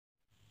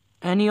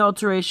Any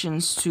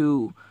alterations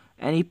to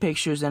any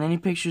pictures and any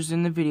pictures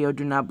in the video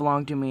do not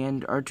belong to me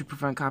and are to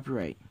prevent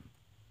copyright.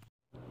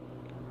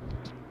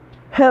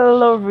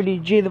 Hello everybody,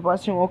 Jay the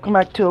Boss, and welcome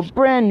back to a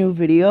brand new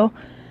video.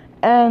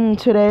 And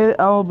today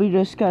I will be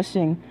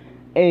discussing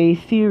a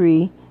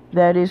theory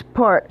that is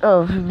part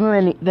of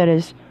many, that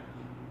is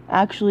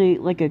actually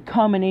like a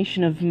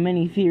combination of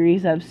many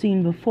theories I've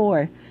seen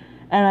before.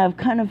 And I've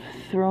kind of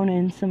thrown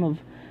in some of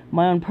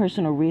my own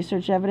personal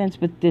research evidence,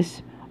 but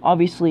this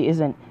obviously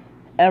isn't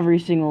every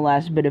single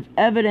last bit of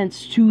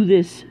evidence to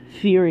this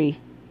theory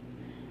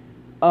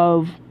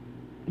of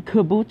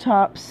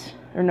kabuto's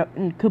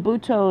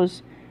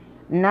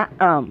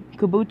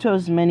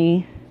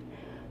many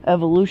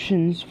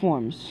evolutions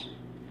forms.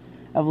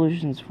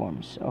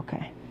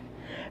 Okay.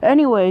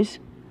 Anyways,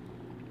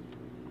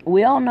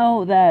 we all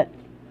know that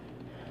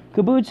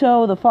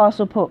Kabuto, the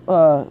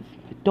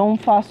dome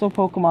fossil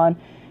Pokemon,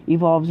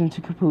 evolves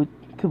into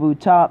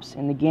Kabutops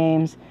in the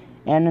games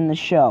and in the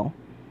show.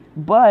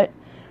 But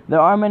there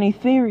are many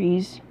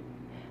theories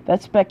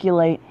that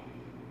speculate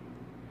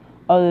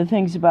other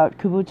things about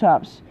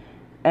Kabutops,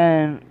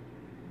 and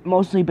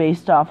mostly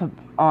based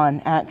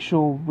on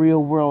actual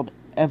real-world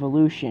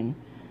evolution.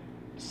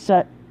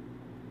 So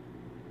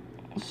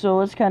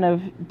let's kind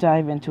of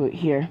dive into it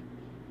here.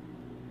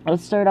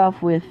 Let's start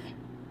off with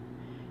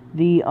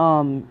the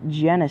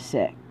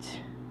Genesect.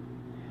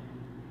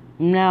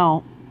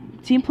 Now,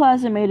 Team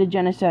Plasma made a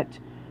Genesect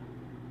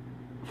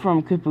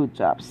from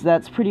Kabutops.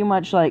 That's pretty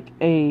much like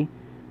a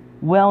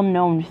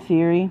well-known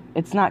theory.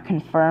 It's not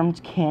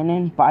confirmed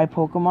canon by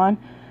Pokemon,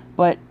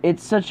 but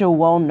it's such a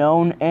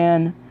well-known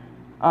and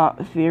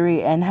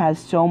theory and has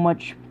so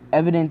much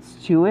evidence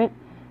to it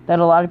that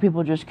a lot of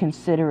people just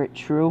consider it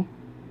true.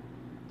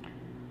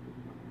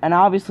 And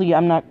obviously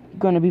I'm not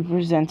going to be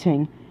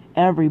presenting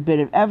every bit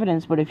of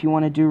evidence, but if you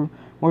want to do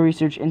more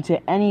research into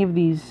any of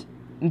these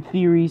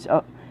theories,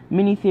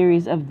 mini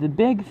theories of the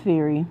big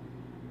theory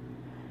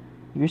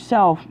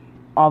yourself,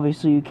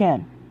 obviously you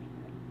can.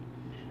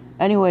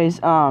 Anyways,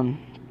 there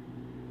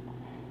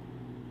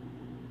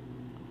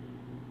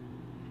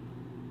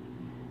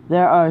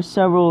are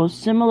several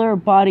similar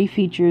body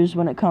features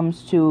when it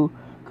comes to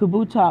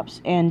Kabutops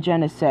and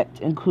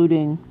Genesect,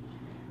 including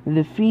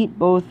the feet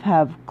both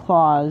have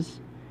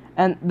claws,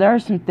 and there are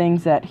some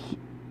things that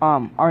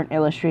aren't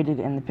illustrated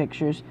in the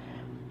pictures,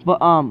 but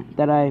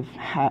that I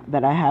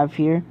have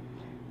here,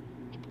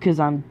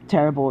 because I'm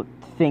terrible at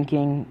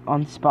thinking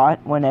on the spot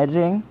when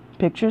editing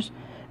pictures.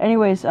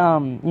 Anyways,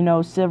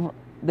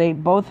 they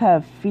both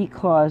have feet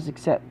claws,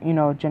 except,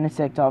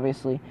 Genesect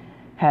obviously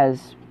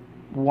has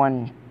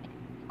one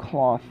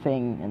claw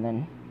thing, and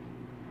then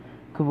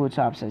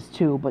Kabutops has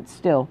two, but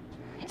still,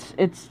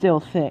 it's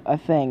still a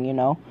thing,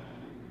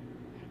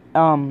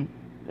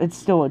 It's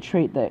still a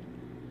trait that,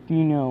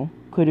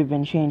 could have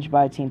been changed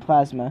by Team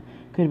Plasma,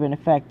 could have been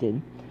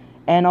affected.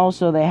 And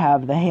also they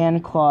have the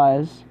hand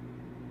claws,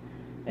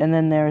 and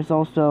then there's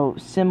also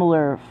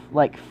similar,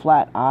 like,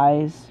 flat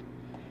eyes,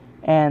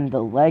 and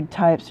the leg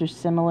types are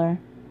similar,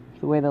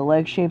 the way the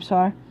leg shapes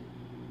are,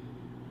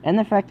 and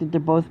the fact that they're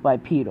both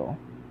bipedal.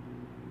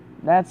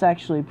 That's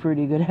actually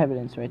pretty good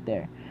evidence right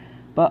there.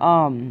 But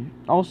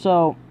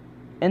also,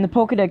 in the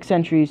Pokédex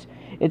entries,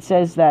 it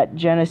says that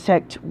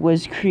Genesect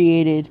was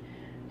created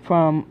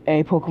from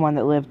a Pokemon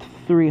that lived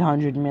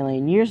 300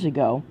 million years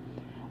ago.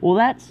 Well,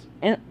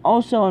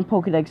 also in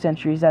Pokédex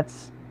entries,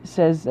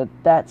 says that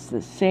that's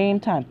the same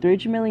time,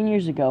 300 million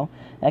years ago,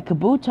 that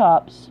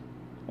Kabuto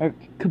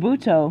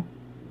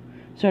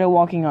started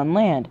walking on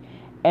land.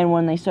 And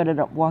when they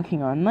started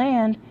walking on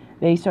land,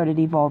 they started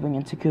evolving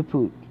into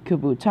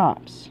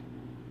Kabutops.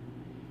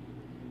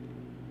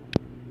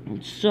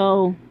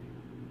 So,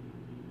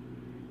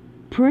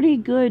 pretty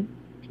good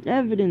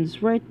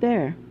evidence right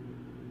there.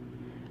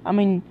 I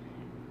mean,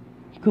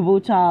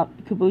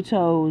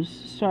 Kabutos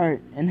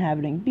start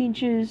inhabiting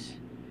beaches,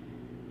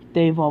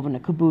 they evolve into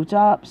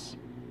Kabutops,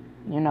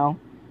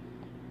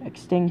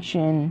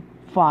 extinction,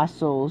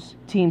 fossils,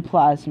 Team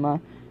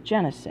Plasma,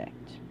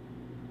 Genesect.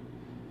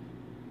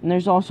 And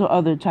there's also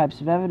other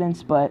types of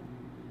evidence, but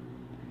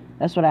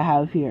that's what I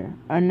have here.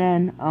 And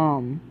then,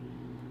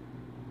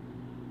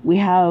 we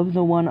have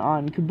the one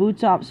on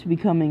Kabutops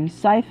becoming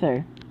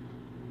Scyther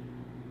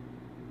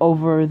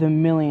over the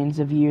millions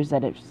of years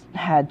that it's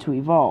had to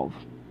evolve.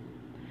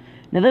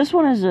 Now this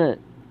one is a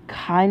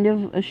kind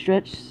of a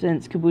stretch,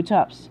 since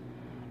Kabutops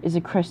is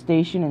a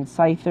crustacean and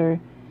Scyther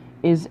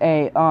is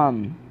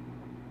an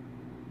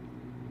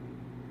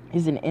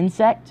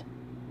insect.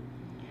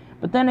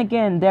 But then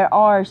again, there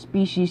are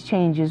species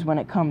changes when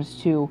it comes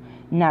to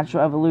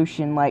natural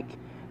evolution, like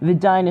the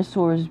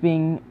dinosaurs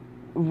being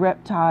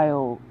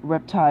reptiles,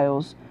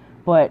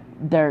 but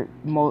they're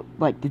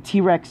like the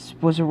T-Rex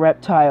was a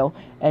reptile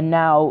and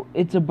now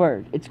it's a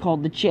bird. It's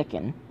called the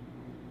chicken.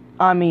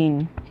 I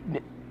mean,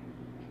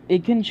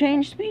 it can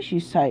change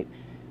species type.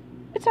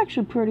 It's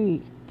actually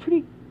pretty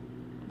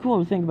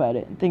cool to think about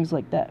it and things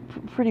like that.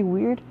 Pretty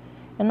weird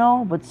and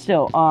all, but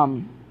still,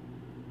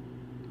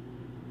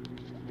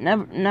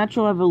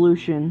 natural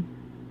evolution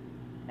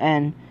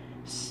and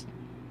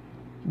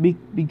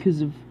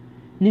because of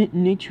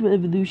natural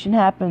evolution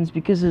happens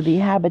because of the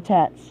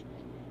habitats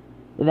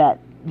that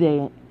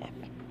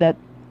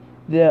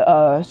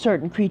the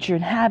certain creature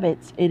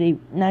inhabits. It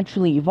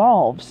naturally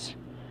evolves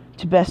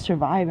to best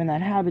survive in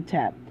that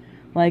habitat.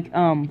 Like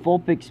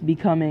Vulpix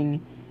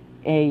becoming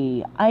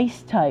a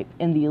ice type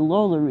in the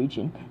Alola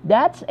region.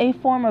 That's a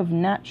form of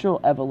natural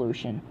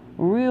evolution,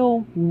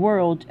 real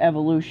world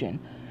evolution.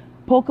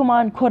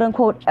 Pokemon quote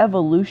unquote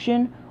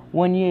evolution,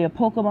 when your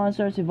Pokemon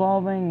starts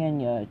evolving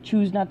and you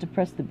choose not to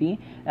press the B,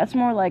 that's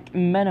more like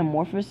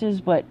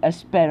metamorphosis, but a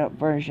sped up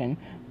version,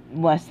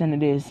 less than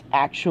it is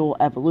actual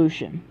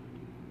evolution.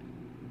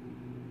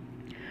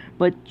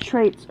 But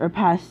traits are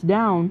passed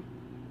down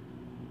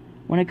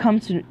when it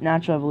comes to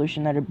natural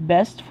evolution that are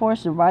best for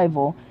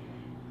survival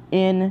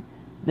in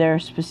their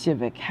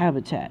specific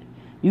habitat.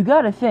 You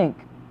gotta think,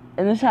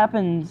 and this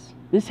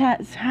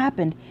has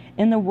happened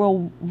in the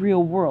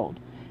real world.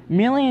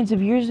 Millions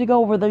of years ago,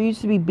 where there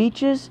used to be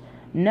beaches,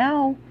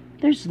 now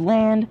there's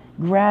land,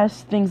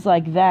 grass, things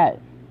like that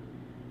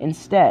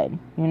instead,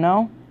 you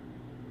know?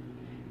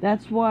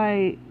 That's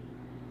why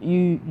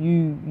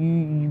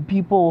you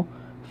people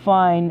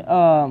find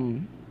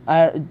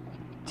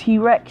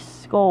T-Rex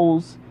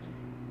skulls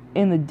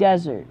in the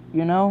desert,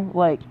 you know?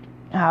 Like,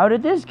 how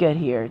did this get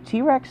here?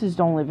 T-Rexes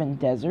don't live in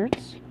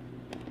deserts,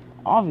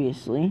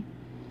 obviously.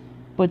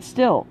 But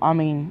still, I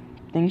mean,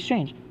 things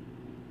change.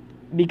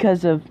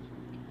 Because of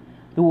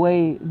the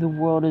way the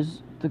world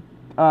is, the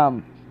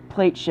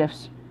plate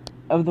shifts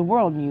of the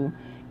world, you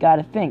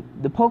gotta think.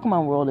 The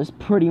Pokemon world is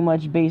pretty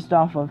much based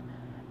off of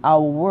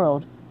our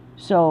world.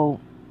 So,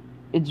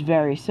 it's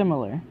very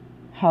similar.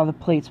 How the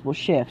plates will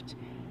shift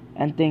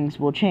and things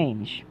will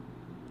change.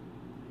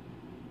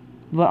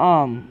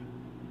 But,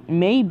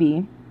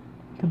 maybe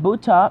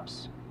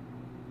Kabutops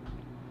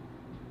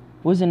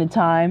was in a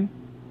time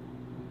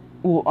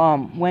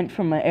went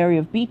from an area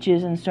of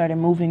beaches and started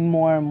moving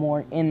more and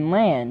more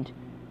inland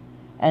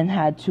and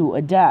had to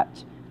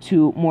adapt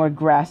to more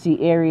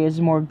grassy areas,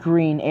 more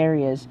green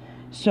areas.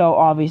 So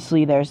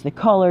obviously there's the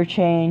color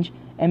change,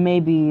 and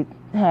maybe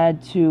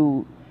had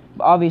to,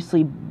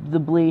 obviously the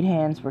blade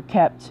hands were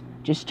kept,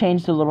 just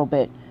changed a little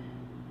bit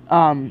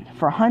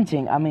for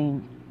hunting. I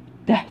mean,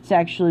 that's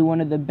actually one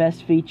of the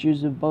best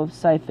features of both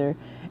Scyther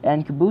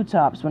and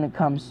Kabutops when it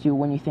comes to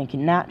when you think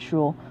in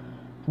natural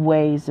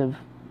ways of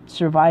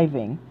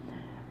surviving.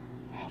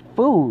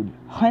 Food,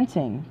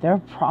 hunting, they're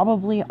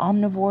probably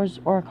omnivores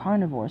or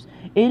carnivores.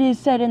 It is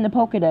said in the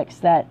Pokedex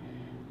that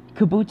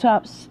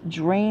Kabutops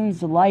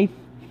drains life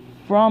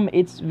from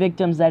its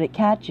victims that it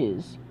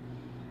catches.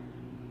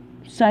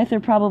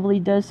 Scyther probably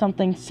does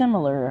something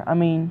similar. I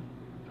mean,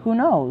 who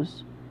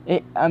knows?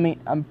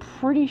 I'm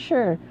pretty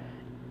sure.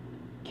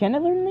 Can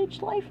it learn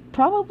leech life?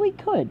 Probably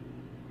could.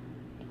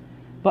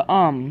 But,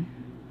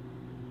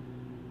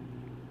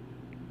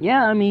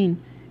 yeah, I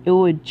mean, it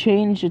would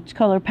change its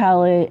color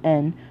palette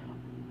and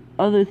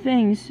other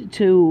things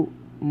to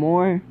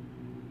more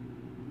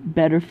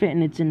better fit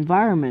in its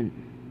environment.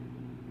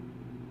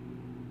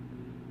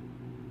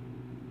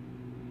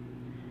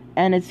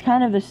 And it's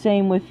kind of the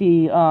same with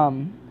the,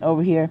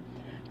 over here,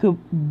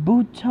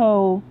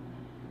 Kabuto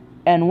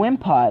and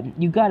Wimpod.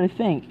 You gotta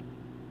think.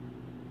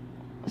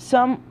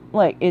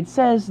 It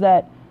says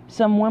that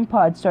some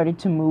Wimpod started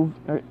to move,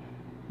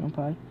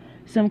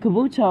 some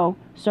Kabuto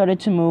started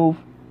to move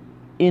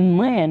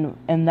inland,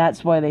 and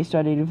that's why they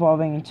started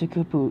evolving into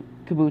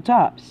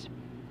Kabutops.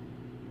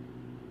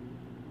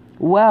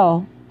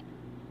 Well,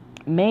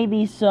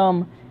 maybe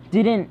some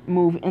didn't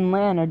move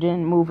inland or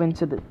didn't move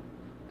into the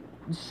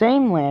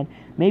same land.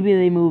 Maybe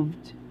they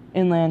moved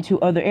inland to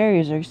other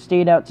areas or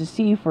stayed out to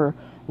sea for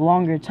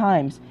longer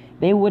times.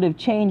 They would have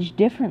changed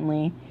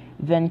differently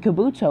than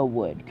Kabuto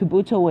would.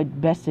 Kabuto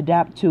would best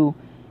adapt to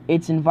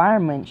its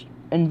environment,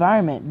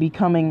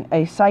 becoming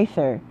a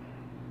Scyther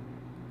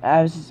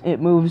as it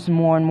moves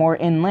more and more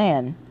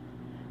inland.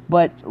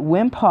 But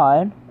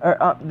Wimpod,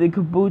 or the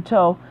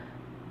Kabuto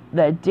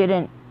that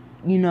didn't,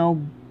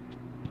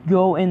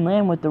 go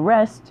inland with the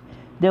rest,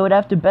 they would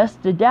have to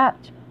best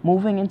adapt,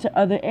 moving into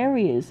other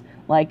areas,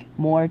 like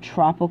more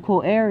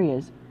tropical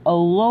areas,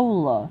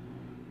 Alola,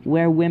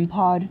 where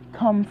Wimpod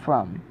come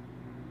from.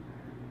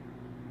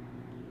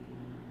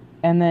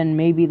 And then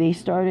maybe they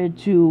started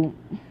to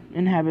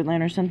inhabit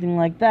land or something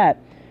like that.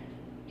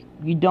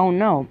 You don't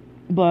know,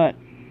 but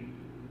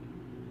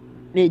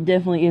it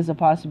definitely is a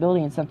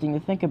possibility and something to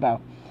think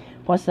about.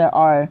 Plus, there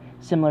are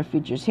similar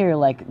features here,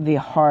 like the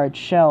hard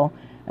shell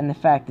and the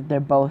fact that they're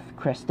both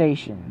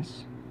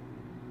crustaceans.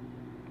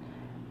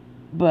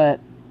 But,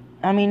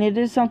 I mean, it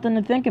is something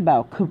to think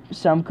about.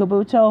 Some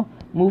Kabuto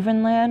move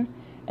inland,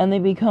 and they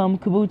become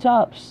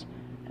Kabutops,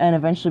 and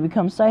eventually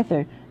become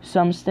Scyther.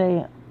 Some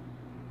stay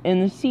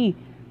in the sea.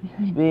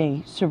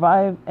 They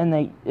survive, and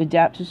they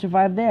adapt to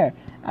survive there.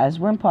 As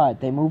Wimpod,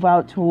 they move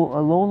out to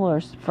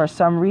Alola for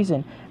some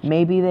reason.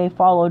 Maybe they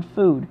followed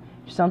food,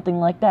 something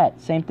like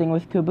that. Same thing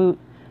with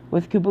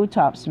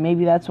Kabutops.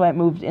 Maybe that's why it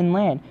moved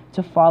inland,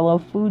 to follow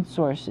food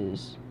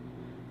sources.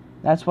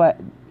 That's why,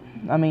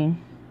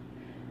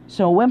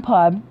 so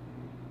Wimpod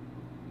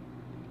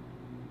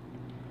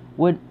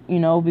would,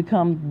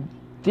 become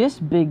this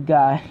big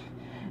guy.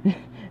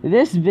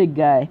 This big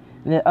guy.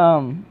 The,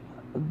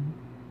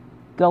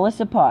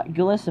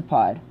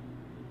 Gallicipod.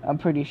 I'm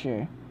pretty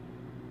sure.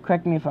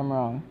 Correct me if I'm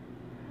wrong.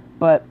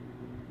 But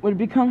would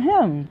become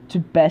him to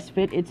best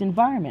fit its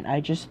environment.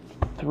 I just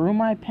threw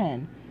my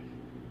pen.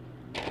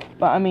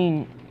 But I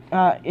mean,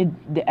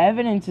 the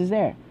evidence is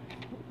there.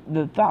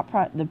 The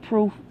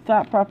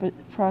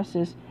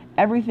process,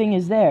 everything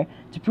is there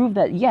to prove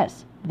that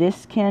yes,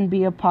 this can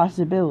be a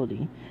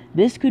possibility.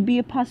 This could be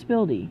a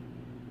possibility.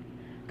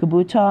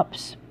 Kabuto,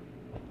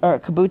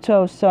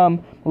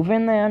 some move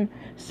inland,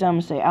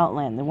 some say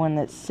outland. The one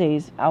that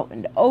stays out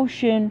in the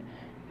ocean,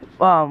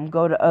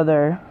 go to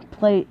other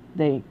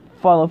they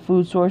follow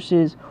food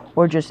sources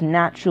or just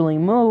naturally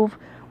move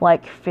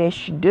like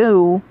fish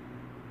do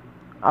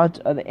out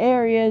to other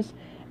areas,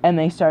 and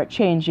they start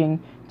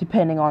changing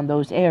depending on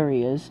those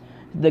areas.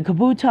 The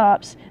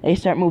kabutops, they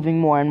start moving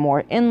more and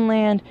more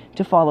inland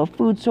to follow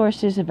food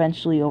sources,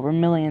 eventually over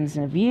millions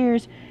of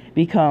years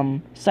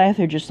become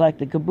scyther, just like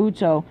the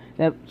kabuto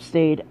that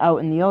stayed out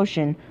in the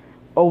ocean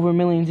over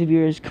millions of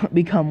years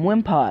become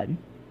wimpod.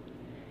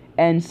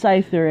 And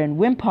scyther and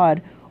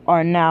wimpod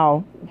are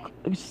now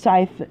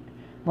scyther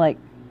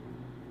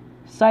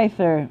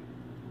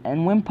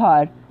and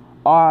wimpod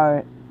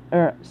are,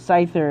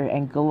 scyther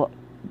and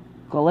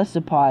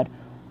gallicipod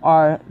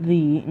are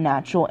the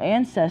natural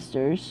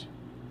ancestors,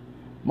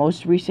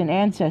 most recent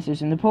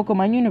ancestors in the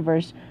Pokemon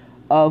universe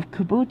of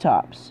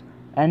kabutops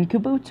and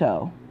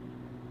kabuto.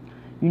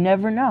 You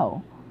never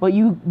know. But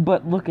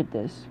look at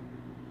this.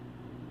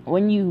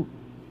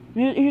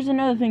 Here's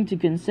another thing to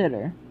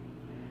consider.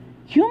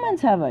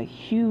 Humans have a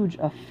huge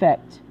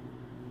effect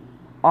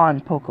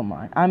on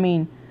Pokemon. I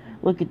mean,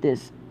 look at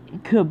this.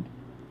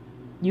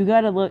 You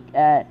gotta look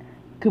at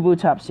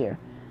kabutops here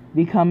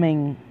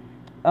becoming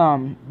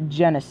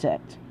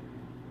Genesect.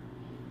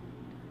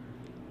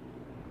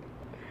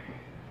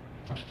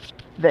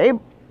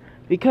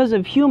 Because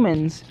of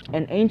humans,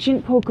 an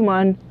ancient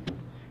Pokemon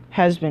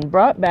has been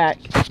brought back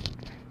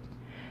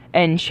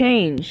and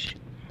changed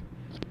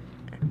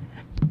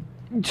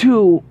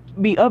to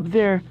be up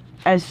there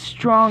as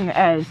strong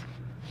as,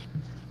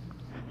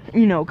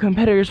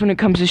 competitors when it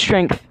comes to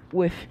strength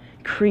with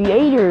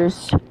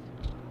creators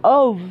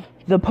of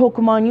the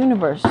Pokemon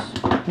universe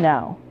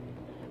now.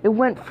 It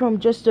went from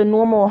just a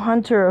normal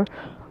hunter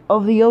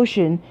of the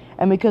ocean,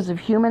 and because of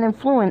human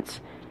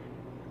influence,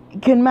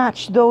 can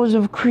match those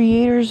of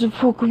creators of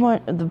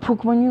Pokemon, the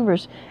Pokemon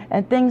universe,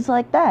 and things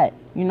like that.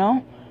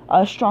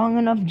 A strong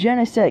enough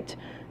Genesect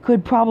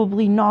could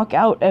probably knock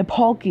out a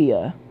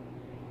Palkia.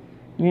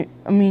 You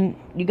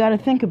gotta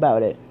think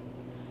about it.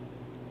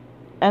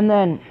 And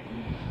then,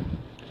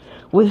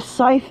 with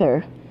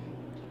Scyther,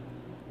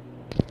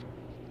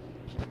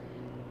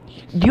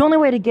 the only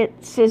way to get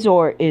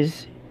Scizor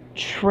is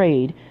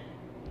trade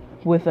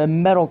with a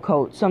metal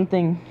coat,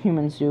 something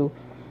humans do.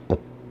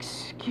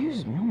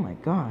 Excuse me, oh my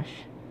gosh.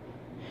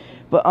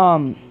 But,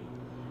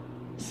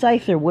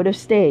 Scyther would have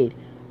stayed,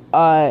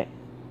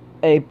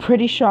 a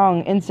pretty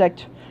strong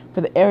insect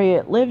for the area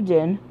it lived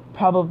in.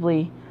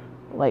 Probably,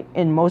 like,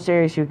 in most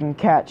areas you can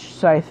catch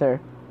Scyther,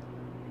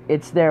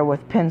 it's there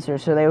with Pinsir,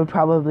 so they would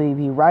probably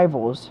be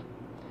rivals.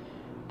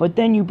 But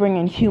then you bring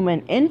in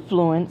human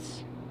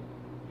influence,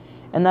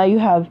 and now you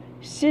have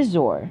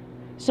Scizor,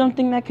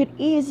 something that could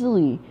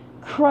easily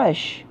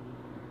crush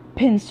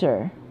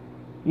Pinsir,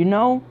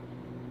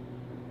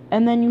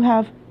 And then you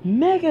have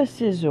Mega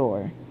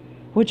Scizor,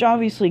 which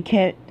obviously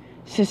can't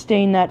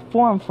sustain that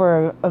form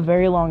for a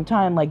very long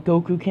time, like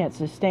Goku can't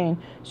sustain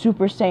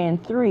Super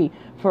Saiyan 3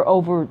 for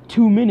over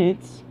 2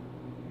 minutes.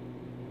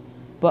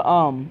 But,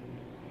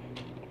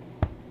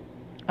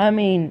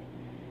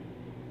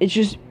 it's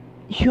just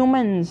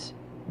humans,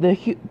 the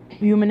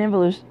human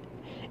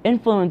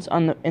influence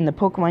in the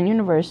Pokemon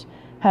universe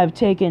have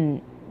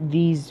taken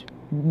these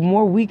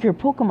more weaker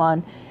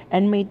Pokemon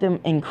and made them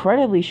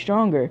incredibly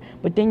stronger.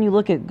 But then you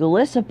look at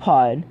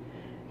Gallicipod,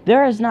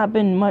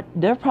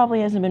 there probably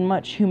hasn't been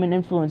much human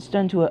influence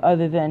done to it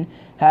other than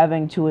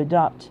having to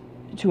adopt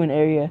to an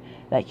area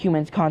that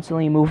humans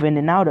constantly move in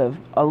and out of,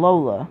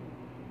 Alola.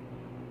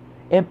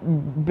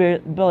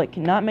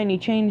 Not many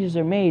changes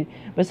are made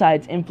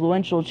besides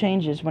influential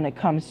changes when it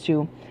comes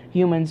to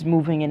humans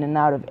moving in and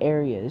out of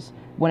areas.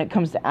 When it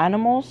comes to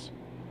animals,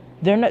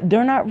 they're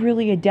not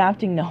really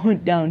adapting to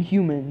hunt down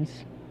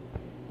humans.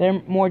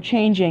 They're more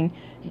changing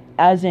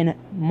as in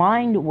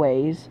mind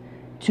ways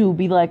to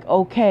be like,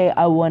 okay,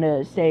 I want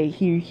to stay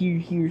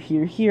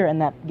here,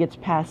 and that gets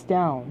passed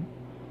down.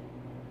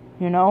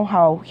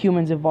 How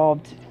humans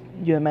evolved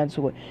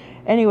mental.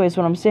 Anyways,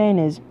 what I'm saying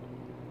is,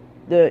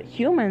 the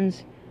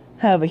humans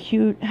had a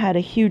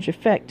huge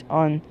effect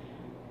on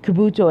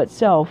Kabuto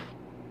itself,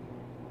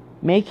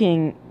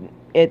 making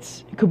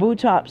its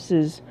Kabutops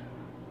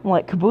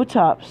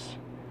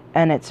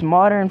and its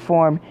modern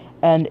form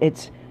and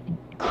its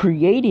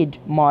created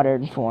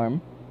modern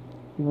form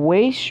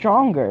way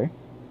stronger.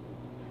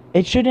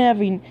 It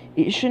shouldn't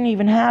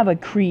even have a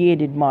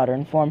created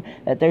modern form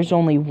that there's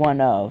only one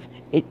of.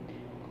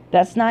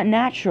 That's not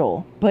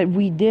natural, but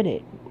we did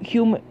it.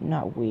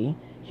 Not we.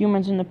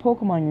 Humans in the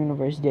Pokemon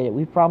universe did it.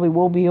 We probably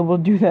will be able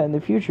to do that in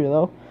the future,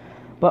 though.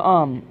 But,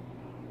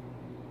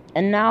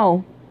 and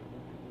now,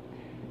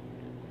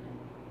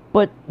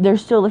 but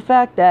there's still the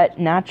fact that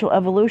natural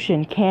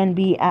evolution can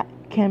be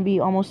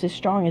almost as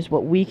strong as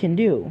what we can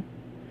do.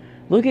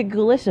 Look at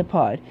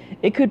Golisopod.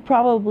 It could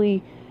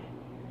probably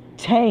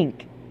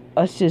tank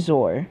a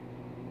Scizor.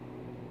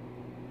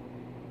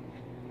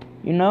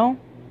 You know?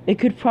 It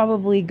could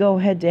probably go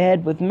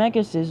head-to-head with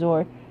Mega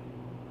Scizor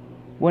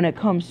when it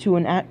comes to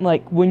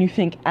when you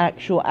think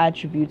actual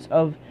attributes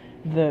of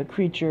the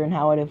creature and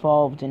how it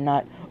evolved, and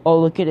not, oh,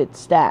 look at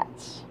its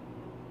stats.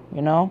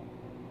 You know?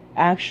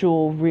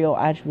 Actual, real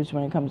attributes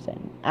when it comes to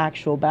an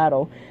actual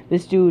battle.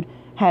 This dude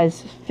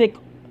has thick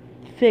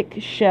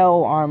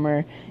shell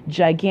armor,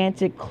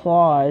 gigantic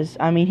claws.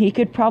 I mean, he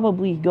could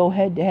probably go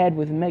head-to-head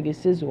with Mega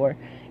Scizor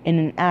in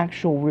an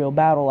actual real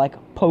battle, like a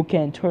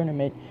Pokken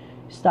tournament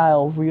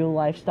style, real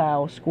life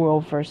style,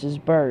 squirrel versus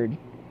bird.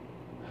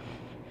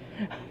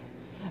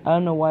 I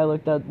don't know why I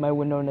looked out my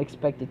window and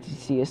expected to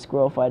see a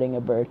squirrel fighting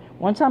a bird.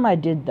 One time I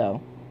did,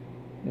 though.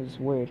 It was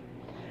weird.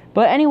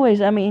 But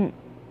anyways, I mean,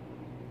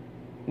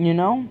 you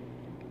know?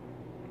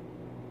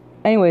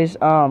 Anyways,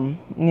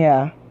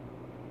 yeah.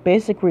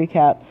 Basic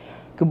recap.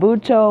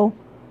 Kabuto,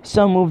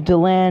 some moved to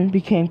land,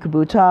 became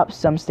Kabutops.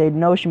 Some stayed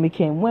in ocean,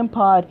 became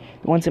Wimpod.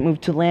 The ones that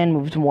moved to land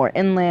moved more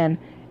inland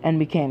and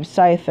became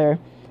Scyther.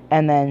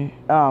 And then,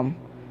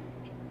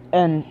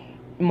 in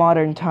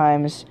modern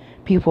times,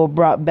 people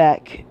brought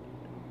back,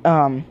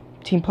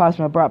 Team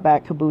Plasma brought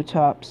back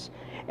Kabutops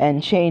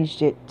and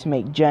changed it to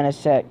make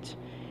Genesect.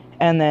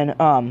 And then,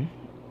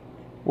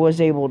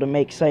 was able to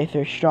make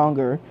Scyther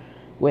stronger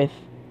with,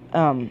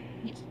 with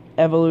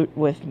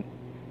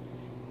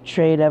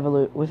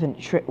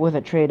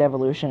a trade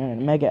evolution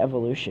and a mega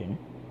evolution.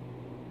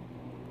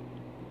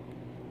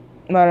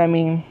 But I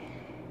mean,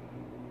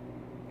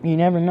 you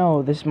never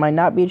know. This might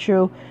not be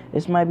true.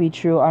 This might be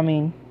true. I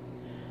mean,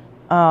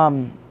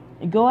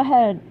 go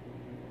ahead.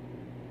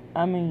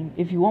 I mean,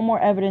 if you want more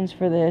evidence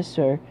for this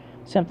or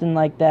something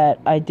like that,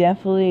 I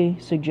definitely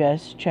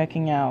suggest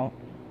checking out.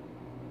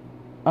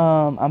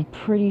 I'm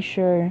pretty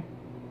sure.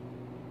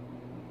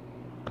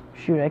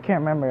 Shoot, I can't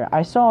remember.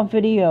 I saw a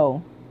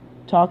video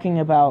talking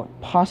about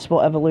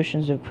possible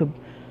evolutions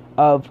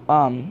of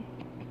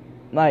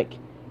like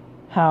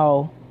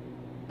how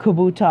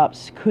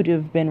Kabutops could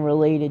have been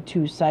related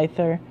to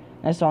Scyther.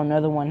 I saw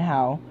another one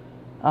how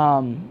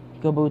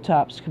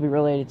Kabutops could be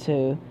related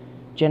to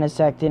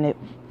Genesect, and it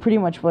pretty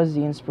much was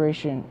the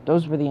inspiration.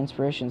 Those were the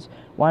inspirations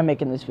why I'm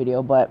making this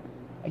video, but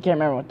I can't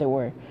remember what they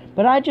were.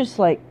 But I just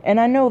and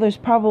I know there's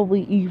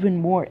probably even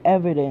more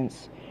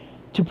evidence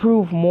to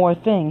prove more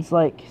things,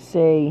 like,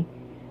 say,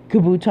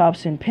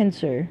 Kabutops and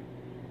Pinsir.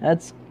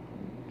 That's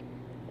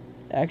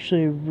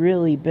actually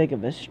really big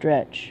of a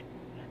stretch.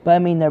 But I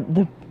mean,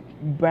 the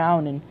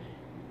brown and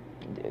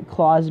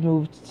claws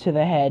moved to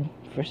the head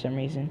for some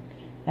reason.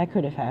 That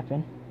could have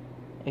happened.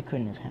 It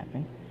couldn't have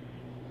happened.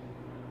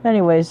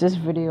 Anyways, this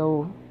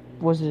video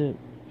was a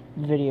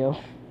video.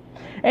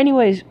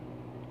 Anyways,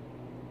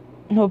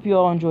 hope you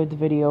all enjoyed the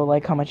video.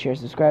 Like, comment, share,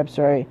 subscribe.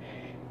 Sorry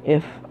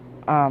if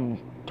I'm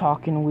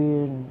talking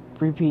weird and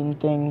repeating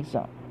things.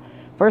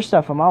 First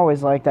off, I'm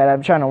always like that.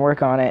 I'm trying to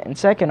work on it. And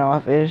second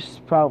off, it's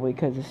probably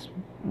because it's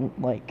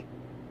like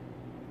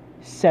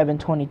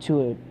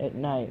 7:22 at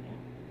night.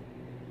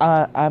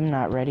 I'm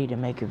not ready to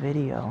make a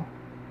video.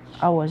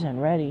 I wasn't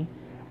ready.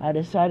 I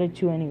decided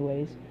to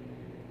anyways.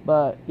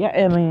 But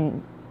yeah, I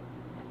mean,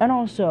 and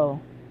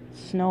also,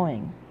 it's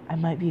snowing.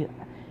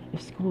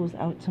 If school's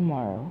out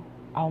tomorrow,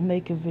 I'll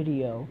make a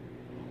video.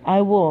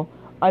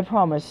 I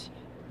promise.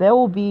 There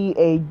will be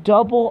a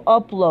double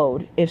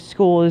upload if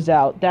school is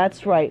out.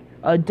 That's right.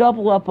 A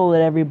double upload,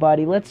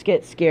 everybody. Let's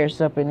get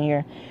scarce up in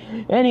here.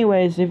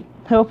 Anyways,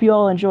 hope you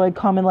all enjoyed.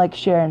 Comment, like,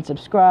 share, and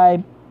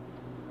subscribe.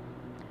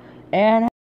 And